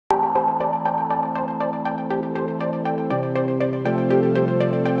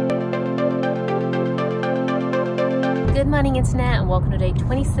morning internet, and welcome to day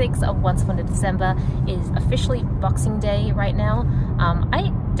 26 of Once Upon a December. It is officially Boxing Day right now.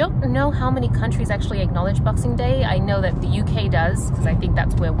 I don't know how many countries actually acknowledge Boxing Day. I know that the UK does, because I think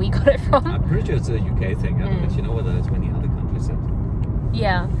that's where we got it from. I'm pretty sure it's a UK thing. I don't know, you know whether there's many other countries that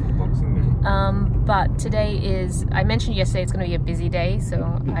yeah. Boxing Day. But today is, I mentioned yesterday it's going to be a busy day,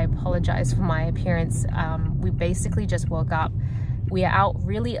 so I apologize for my appearance. We basically just woke up. We are out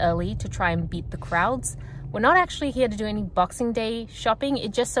really early to try and beat the crowds. We're not actually here to do any Boxing Day shopping.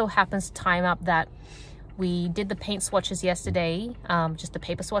 It just so happens to time up that we did the paint swatches yesterday, just the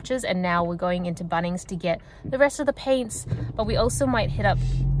paper swatches, and now we're going into Bunnings to get the rest of the paints. But we also might hit up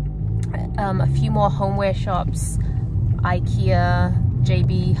a few more homeware shops, IKEA,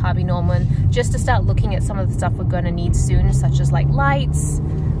 JB, Harvey Norman, just to start looking at some of the stuff we're going to need soon, such as like lights,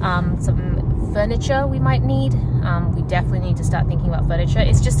 some furniture we might need. We definitely need to start thinking about furniture.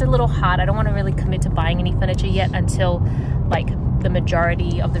 It's just a little hard. I don't want to really commit to buying any furniture yet until like the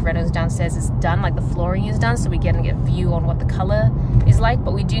majority of the renos downstairs is done, like the flooring is done, so we get a view on what the color is like.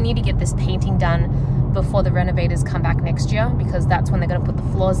 But we do need to get this painting done before the renovators come back next year, because that's when they're going to put the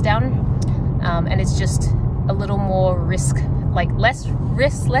floors down. And it's just a little more risk, like less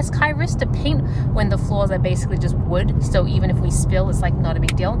high risk to paint when the floors are basically just wood. So even if we spill, it's like not a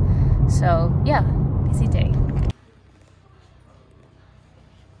big deal. So yeah, busy day.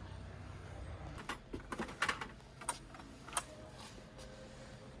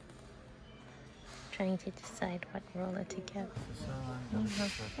 Trying to decide what roller to get.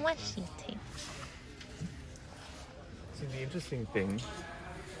 Washi tape. See, the interesting thing,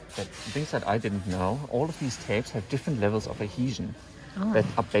 things that I didn't know, all of these tapes have different levels of adhesion that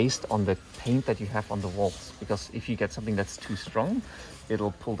are based on the paint that you have on the walls. Because if you get something that's too strong,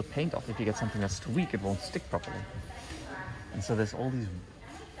 it'll pull the paint off. If you get something that's too weak, it won't stick properly. And so there's all these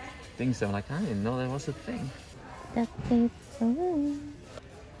things that I'm like, I didn't know there was a thing. That's it.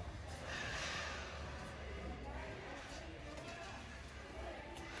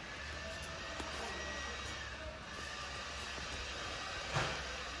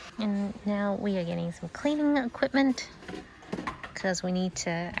 And now we are getting some cleaning equipment because we need to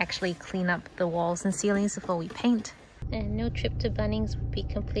actually clean up the walls and ceilings before we paint. And no trip to Bunnings would be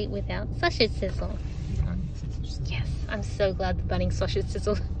complete without sausage sizzle. Yes, I'm so glad the Bunnings sausage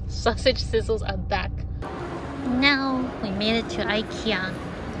sizzles are back. Now we made it to IKEA.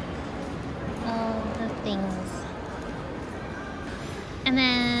 All the things. And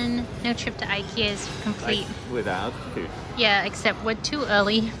then no trip to IKEA is complete. Like without food. Yeah, except we're too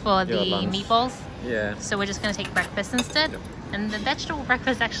early for the meatballs. Yeah. So we're just going to take breakfast instead. Yep. And the vegetable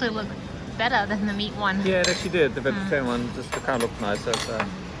breakfast actually looked better than the meat one. Yeah, it actually did. The vegetarian one just kind of looked nicer.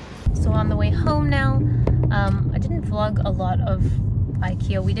 So on the way home now, I didn't vlog a lot of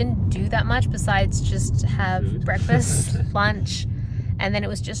IKEA. We didn't do that much besides just have breakfast, lunch, and then it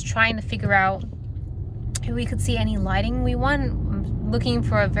was just trying to figure out if we could see any lighting we want. I'm looking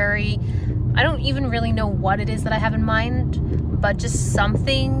for a very, I don't even really know what it is that I have in mind, but just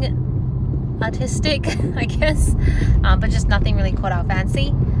something artistic, I guess, but just nothing really caught our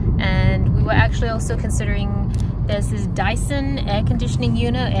fancy. And we were actually also considering, there's this Dyson air conditioning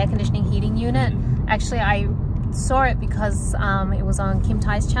heating unit. Actually, I saw it because it was on Kim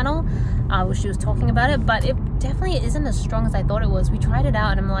Thai's channel, where she was talking about it, but it definitely isn't as strong as I thought it was. We tried it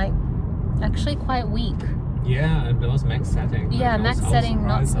out and I'm like, actually quite weak. Yeah, and it was max setting. Yeah, max setting,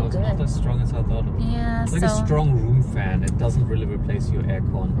 not so good. Not as strong as I thought. Yeah, it's like a strong room fan. It doesn't really replace your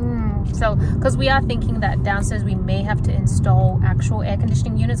aircon. So, because we are thinking that downstairs we may have to install actual air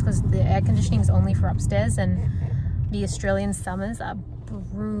conditioning units, because the air conditioning is only for upstairs, and the Australian summers are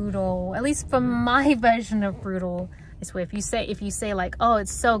brutal. At least for my version of brutal. I swear, if you say like, oh,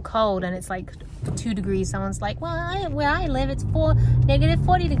 it's so cold and it's like 2 degrees, someone's like, well, where I live it's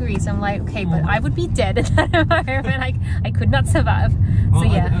 -40 degrees. I'm like, okay, but I would be dead in that environment. I could not survive. So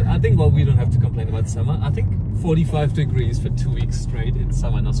yeah, I think, well, we don't have to complain about summer. I think 45 degrees for 2 weeks straight in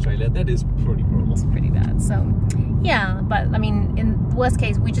summer in Australia, that is pretty brutal. It's pretty bad. So yeah, but I mean, in worst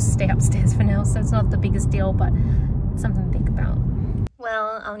case, we just stay upstairs for now, so it's not the biggest deal, but something to think about.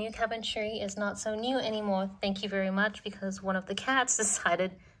 Well, our new cabin tree is not so new anymore, thank you very much, because one of the cats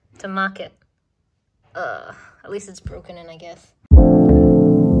decided to mark it. At least it's broken in, I guess.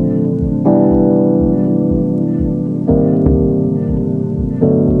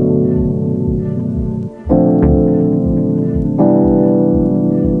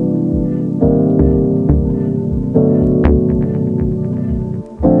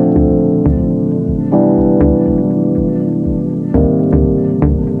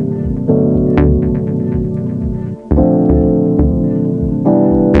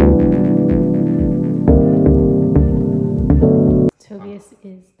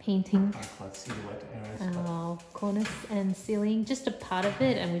 part of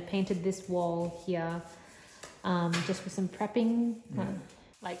it, and we painted this wall here just for some prepping,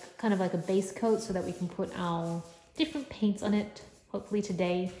 kind of like a base coat so that we can put our different paints on it, hopefully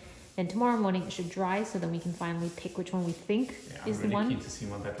today. And tomorrow morning it should dry, so then we can finally pick which one we think is the one. I'm really keen to see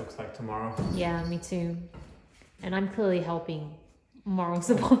what that looks like tomorrow. Yeah, me too. And I'm clearly helping moral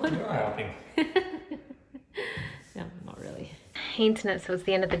support. You are helping. No, not really. Internet, so it's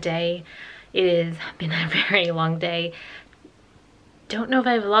the end of the day. It has been a very long day. Don't know if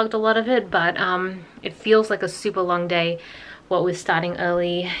I vlogged a lot of it, but it feels like a super long day. What with starting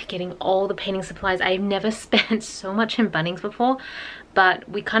early, getting all the painting supplies. I've never spent so much in Bunnings before, but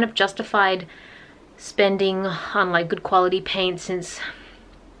we kind of justified spending on like good quality paint since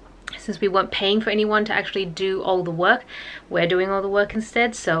we weren't paying for anyone to actually do all the work. We're doing all the work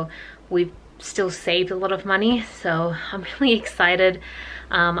instead, so we've still saved a lot of money. So I'm really excited.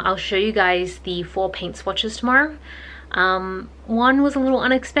 I'll show you guys the 4 paint swatches tomorrow. One was a little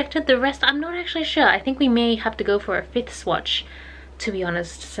unexpected, the rest I'm not actually sure. I think we may have to go for a 5th swatch, to be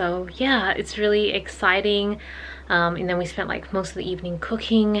honest. So yeah, it's really exciting. And then we spent like most of the evening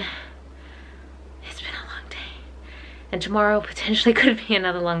cooking. It's been a long day, and tomorrow potentially could be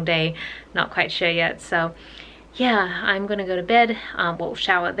another long day, not quite sure yet. So yeah, I'm gonna go to bed, we'll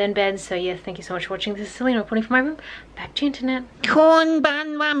shower then bed. So yeah, thank you so much for watching. This is Celina reporting from my room. Back to internet. こんば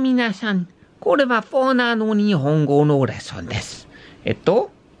んは皆さん。これはフォーナの日本語のレッスンです。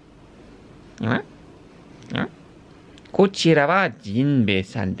こちらはジンベエ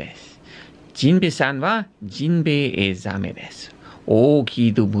さんです。ジンベエさんはジンベエザメです。大き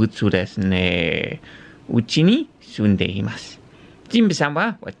い動物ですね。うちに住んでいます。ジンベエさん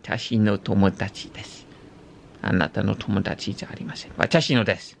は私の友達です。あなたの友達じゃありません。私の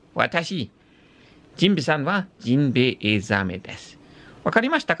です。私。ジンベエさんはジンベエザメです。わかり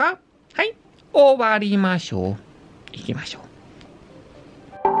ましたか？はい。終わりましょう。行きましょう。